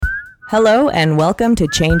Hello and welcome to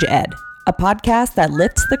Change Ed, a podcast that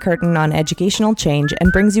lifts the curtain on educational change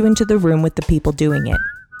and brings you into the room with the people doing it.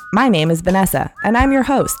 My name is Vanessa, and I'm your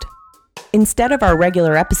host. Instead of our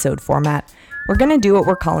regular episode format, we're going to do what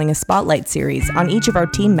we're calling a spotlight series on each of our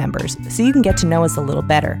team members so you can get to know us a little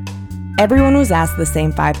better. Everyone was asked the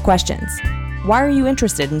same 5 questions. Why are you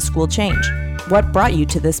interested in school change? What brought you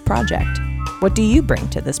to this project? What do you bring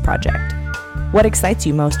to this project? What excites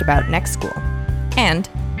you most about Next School? And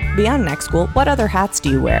beyond Next School, what other hats do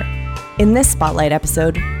you wear? In this spotlight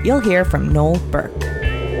episode, you'll hear from Noel Burke.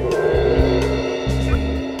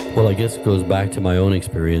 Well, I guess it goes back to my own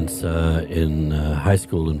experience in high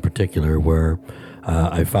school in particular, where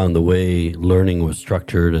I found the way learning was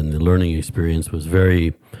structured and the learning experience was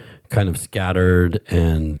very kind of scattered,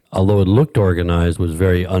 and although it looked organized, was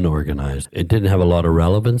very unorganized. It didn't have a lot of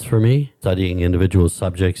relevance for me, studying individual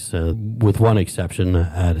subjects, with one exception. I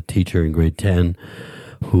had a teacher in grade 10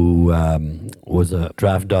 who was a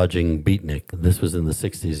draft-dodging beatnik. This was in the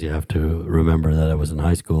 60s, you have to remember that I was in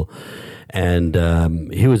high school. And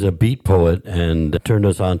he was a beat poet and turned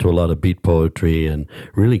us on to a lot of beat poetry and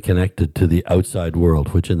really connected to the outside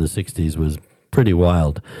world, which in the 60s was pretty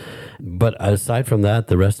wild. But aside from that,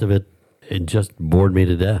 the rest of it just bored me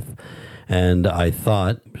to death. And I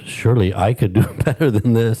thought, surely I could do better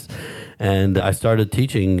than this. And I started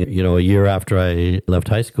teaching, a year after I left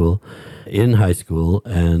high school,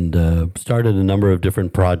 and started a number of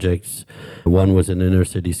different projects. One was an inner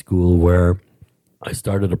city school where I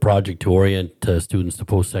started a project to orient students to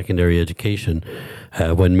post-secondary education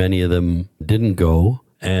when many of them didn't go,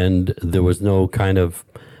 and there was no kind of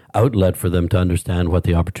outlet for them to understand what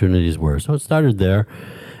the opportunities were. So it started there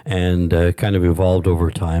and kind of evolved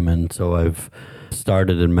over time. And so I've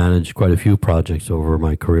started and managed quite a few projects over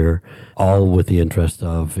my career, all with the interest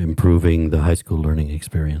of improving the high school learning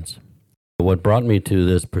experience. What brought me to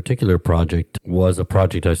this particular project was a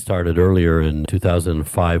project I started earlier in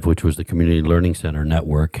 2005, which was the Community Learning Center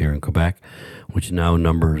Network here in Quebec, which now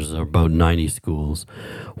numbers about 90 schools,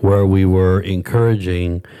 where we were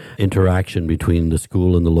encouraging interaction between the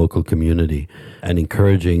school and the local community and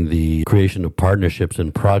encouraging the creation of partnerships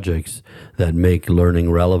and projects that make learning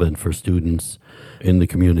relevant for students in the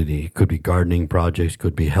community. It could be gardening projects,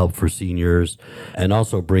 could be help for seniors, and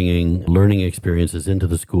also bringing learning experiences into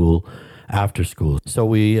the school after school. So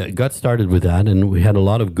we got started with that, and we had a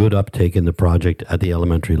lot of good uptake in the project at the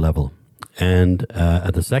elementary level. And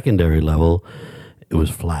at the secondary level, it was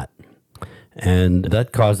flat. And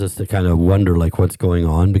that caused us to kind of wonder, what's going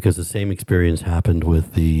on, because the same experience happened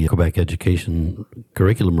with the Quebec education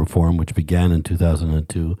curriculum reform, which began in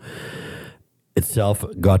 2002. Itself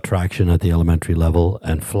got traction at the elementary level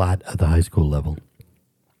and flat at the high school level.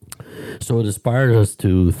 So it inspired us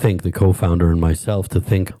to think, the co-founder and myself, to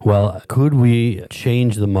think, well, could we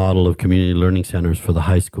change the model of community learning centers for the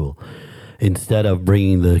high school? Instead of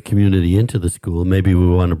bringing the community into the school, maybe we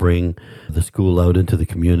want to bring the school out into the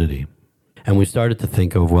community. And we started to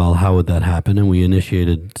think of, well, how would that happen? And we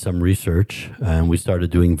initiated some research, and we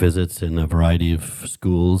started doing visits in a variety of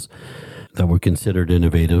schools that were considered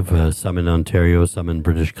innovative, some in Ontario, some in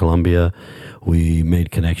British Columbia. We made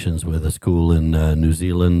connections with a school in New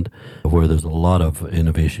Zealand where there's a lot of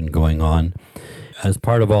innovation going on. As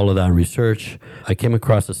part of all of that research, I came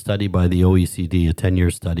across a study by the OECD, a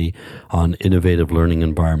 10-year study on innovative learning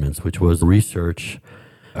environments, which was research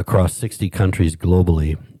across 60 countries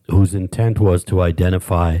globally, whose intent was to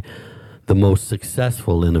identify the most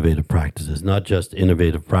successful innovative practices, not just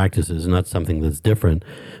innovative practices, not something that's different,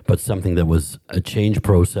 but something that was a change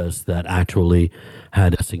process that actually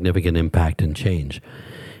had a significant impact and change.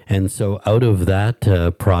 And so out of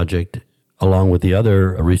that project, along with the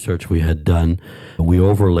other research we had done, we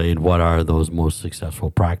overlaid what are those most successful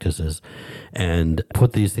practices and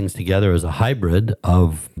put these things together as a hybrid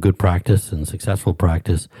of good practice and successful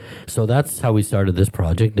practice. So that's how we started this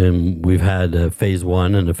project, and we've had a phase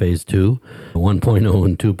 1 and a phase 2, 1.0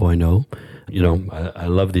 and 2.0. I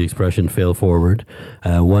love the expression fail forward.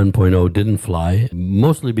 1.0 didn't fly,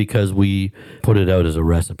 mostly because we put it out as a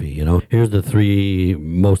recipe. Here's the 3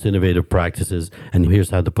 most innovative practices, and here's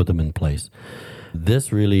how to put them in place.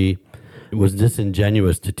 This really was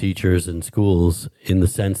disingenuous to teachers and schools in the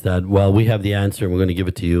sense that, well, we have the answer and we're going to give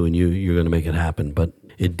it to you and you're going to make it happen. But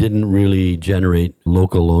it didn't really generate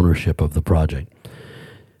local ownership of the project.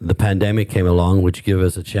 The pandemic came along, which gave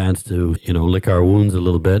us a chance to, lick our wounds a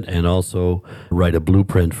little bit and also write a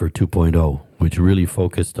blueprint for 2.0, which really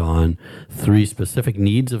focused on 3 specific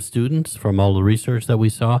needs of students from all the research that we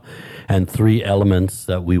saw and 3 elements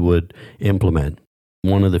that we would implement.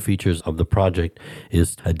 One of the features of the project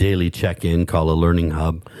is a daily check-in called a learning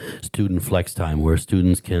hub, student flex time, where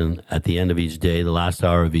students can, at the end of each day, the last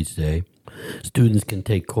hour of each day, students can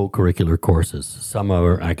take co-curricular courses. Some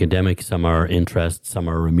are academic, some are interest, some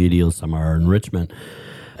are remedial, some are enrichment.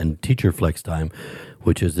 And teacher flex time,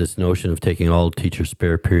 which is this notion of taking all teachers'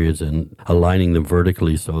 spare periods and aligning them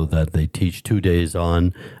vertically so that they teach 2 days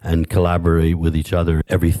on and collaborate with each other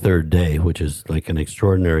every third day, which is like an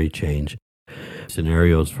extraordinary change.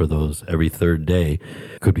 Scenarios for those every third day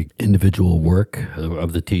could be individual work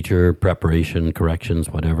of the teacher, preparation, corrections,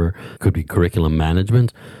 whatever. Could be curriculum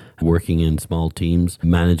management, working in small teams,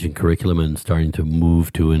 managing curriculum and starting to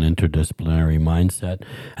move to an interdisciplinary mindset.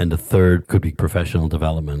 And the third could be professional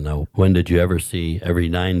development. Now, when did you ever see every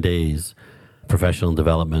 9 days professional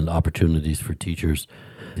development opportunities for teachers?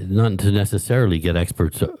 Not to necessarily get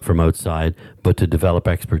experts from outside, but to develop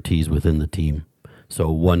expertise within the team. So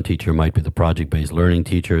one teacher might be the project-based learning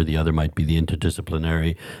teacher, the other might be the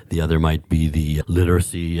interdisciplinary, the other might be the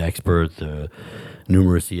literacy expert, the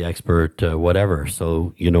numeracy expert, whatever.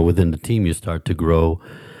 So, within the team, you start to grow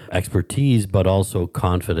expertise, but also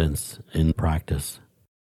confidence in practice.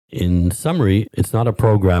 In summary, it's not a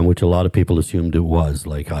program which a lot of people assumed it was,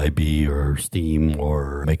 like IB or STEAM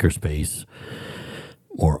or Makerspace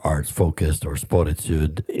or arts focused or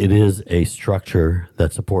sportitude. It is a structure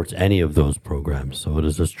that supports any of those programs. So it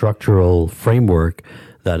is a structural framework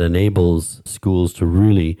that enables schools to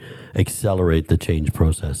really accelerate the change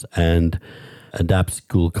process and adapt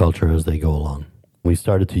school culture as they go along. We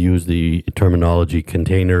started to use the terminology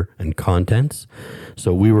container and contents.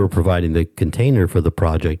 So we were providing the container for the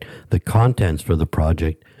project. The contents for the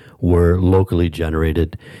project were locally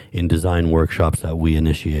generated in design workshops that we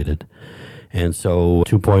initiated. And so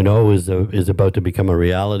 2.0 is about to become a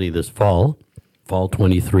reality this fall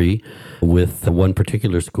 23, with one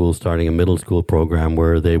particular school starting a middle school program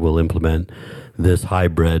where they will implement this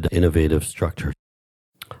hybrid innovative structure.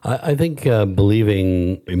 I think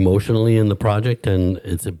believing emotionally in the project and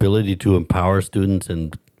its ability to empower students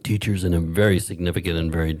and teachers in a very significant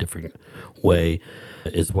and very different way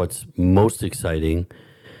is what's most exciting.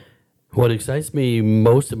 What excites me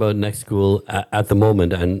most about Next School at the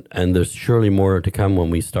moment, and there's surely more to come when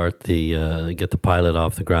we start get the pilot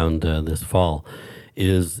off the ground this fall,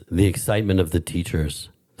 is the excitement of the teachers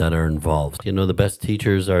that are involved. The best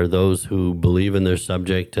teachers are those who believe in their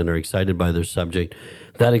subject and are excited by their subject.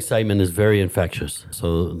 That excitement is very infectious.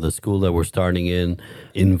 So the school that we're starting in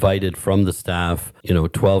invited from the staff,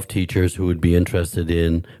 12 teachers who would be interested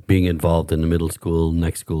in being involved in the middle school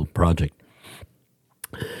Next School project.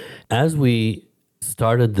 As we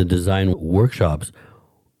started the design workshops,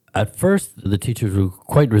 at first the teachers were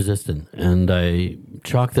quite resistant, and I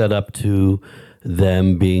chalked that up to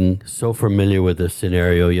them being so familiar with the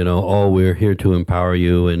scenario, oh, we're here to empower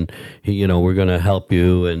you and, we're going to help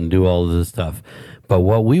you and do all of this stuff. But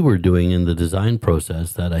what we were doing in the design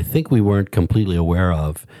process that I think we weren't completely aware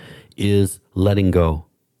of is letting go.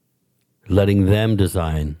 Letting them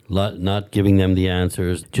design, not giving them the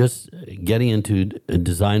answers, just getting into a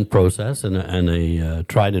design process and a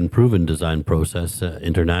tried and proven design process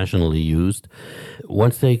internationally used.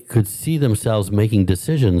 Once they could see themselves making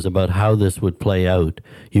decisions about how this would play out,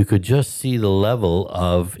 you could just see the level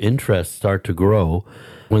of interest start to grow.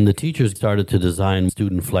 When the teachers started to design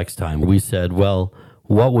student flex time, we said, well,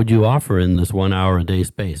 what would you offer in this 1 hour a day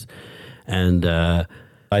space? And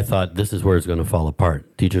I thought this is where it's going to fall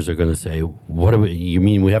apart. Teachers are going to say, you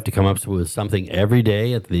mean we have to come up with something every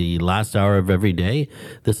day at the last hour of every day?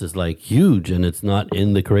 This is like huge, and it's not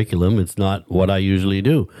in the curriculum. It's not what I usually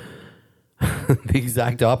do. The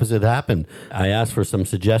exact opposite happened. I asked for some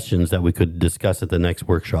suggestions that we could discuss at the next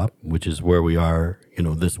workshop, which is where we are,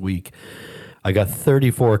 this week. I got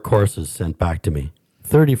 34 courses sent back to me.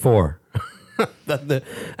 34.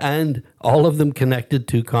 And all of them connected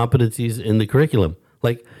to competencies in the curriculum.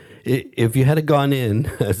 Like, if you had gone in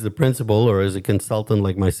as the principal or as a consultant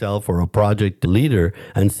like myself or a project leader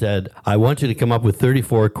and said, I want you to come up with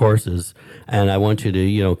 34 courses and I want you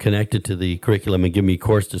to, connect it to the curriculum and give me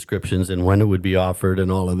course descriptions and when it would be offered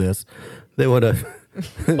and all of this, they would have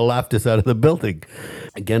laughed us out of the building.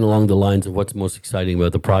 Again, along the lines of what's most exciting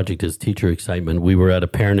about the project is teacher excitement. We were at a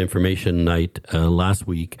parent information night last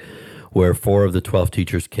week where 4 of the 12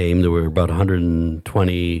 teachers came. There were about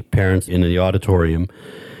 120 parents in the auditorium.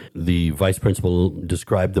 The vice principal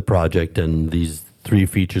described the project and these 3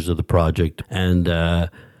 features of the project. And the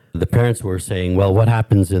parents were saying, well, what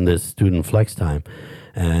happens in this student flex time?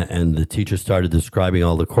 And the teacher started describing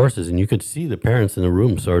all the courses, and you could see the parents in the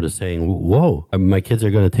room sort of saying, whoa, my kids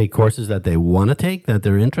are going to take courses that they want to take, that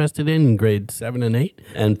they're interested in grade 7 and 8.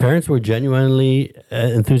 And parents were genuinely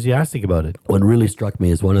enthusiastic about it. What really struck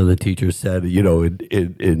me is one of the teachers said,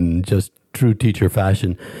 in just true teacher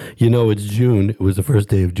fashion, it's June. It was the first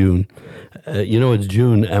day of June. It's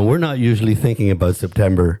June, and we're not usually thinking about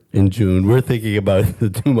September in June. We're thinking about the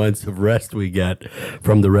 2 months of rest we get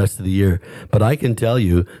from the rest of the year. But I can tell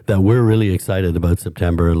you that we're really excited about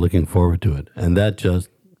September and looking forward to it. And that just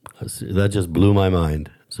blew my mind.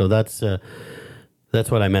 So that's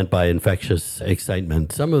what I meant by infectious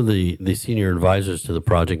excitement. Some of the senior advisors to the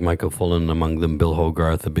project, Michael Fullen, among them Bill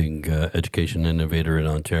Hogarth, a big education innovator in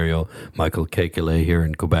Ontario, Michael Kekele here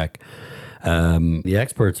in Quebec. The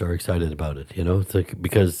experts are excited about it,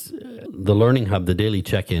 because the Learning Hub, the daily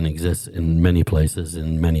check-in, exists in many places,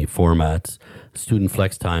 in many formats. Student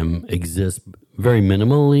flex time exists very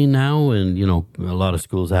minimally now, and, a lot of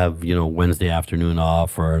schools have, Wednesday afternoon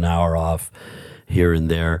off or an hour off here and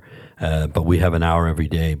there. But we have an hour every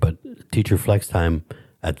day. But teacher flex time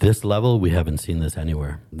at this level, we haven't seen this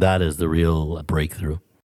anywhere. That is the real breakthrough.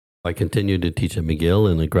 I continue to teach at McGill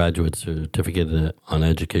in a graduate certificate on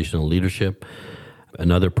educational leadership.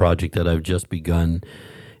 Another project that I've just begun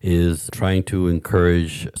is trying to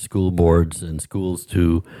encourage school boards and schools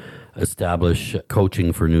to establish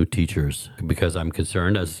coaching for new teachers, because I'm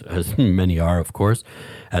concerned, as many are, of course,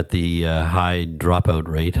 at the high dropout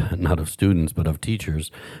rate, not of students, but of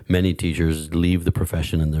teachers. Many teachers leave the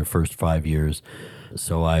profession in their first 5 years.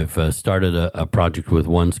 So I've started a project with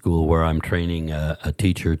one school where I'm training a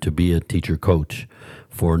teacher to be a teacher coach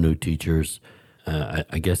for new teachers.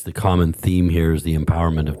 I guess the common theme here is the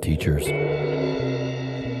empowerment of teachers.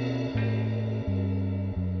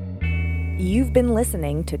 You've been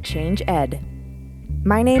listening to Change Ed.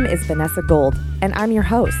 My name is Vanessa Gold, and I'm your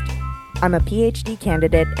host. I'm a PhD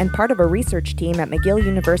candidate and part of a research team at McGill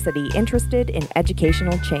University interested in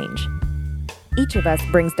educational change. Each of us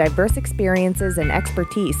brings diverse experiences and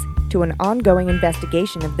expertise to an ongoing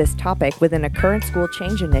investigation of this topic within a current school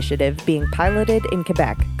change initiative being piloted in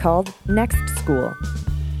Quebec called Next School.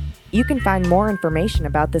 You can find more information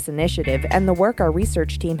about this initiative and the work our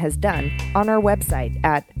research team has done on our website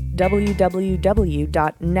at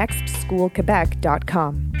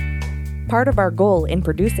www.nextschoolquebec.com. Part of our goal in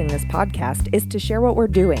producing this podcast is to share what we're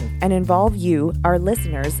doing and involve you, our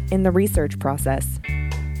listeners, in the research process.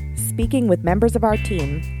 Speaking with members of our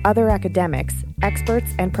team, other academics,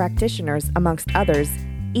 experts, and practitioners, amongst others,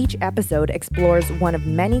 each episode explores one of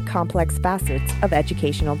many complex facets of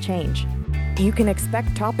educational change. You can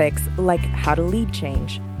expect topics like how to lead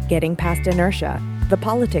change, getting past inertia, the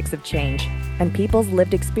politics of change, and people's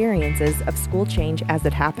lived experiences of school change as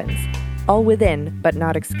it happens, all within, but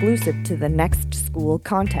not exclusive to, the Next School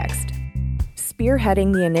context.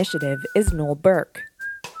 Spearheading the initiative is Noel Burke.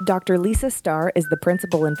 Dr. Lisa Starr is the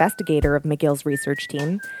principal investigator of McGill's research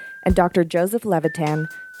team, and Dr. Joseph Levitan,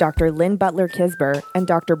 Dr. Lynn Butler-Kisber, and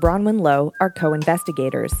Dr. Bronwyn Lowe are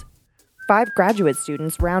co-investigators. 5 graduate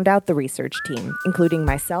students round out the research team, including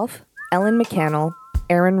myself, Ellen McCannell,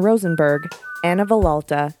 Aaron Rosenberg, Anna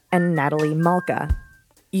Villalta, and Natalie Malka.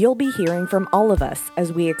 You'll be hearing from all of us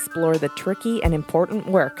as we explore the tricky and important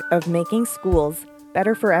work of making schools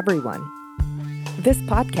better for everyone. This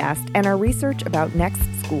podcast and our research about Next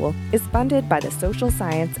School is funded by the Social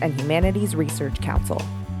Science and Humanities Research Council.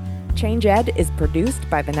 Change Ed is produced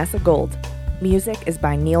by Vanessa Gold. Music is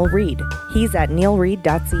by Neil Reed. He's at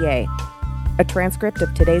neilreed.ca. A transcript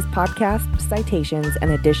of today's podcast, citations,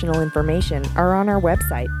 and additional information are on our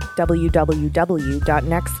website,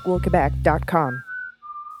 www.nextschoolquebec.com.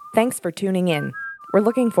 Thanks for tuning in. We're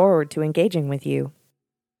looking forward to engaging with you.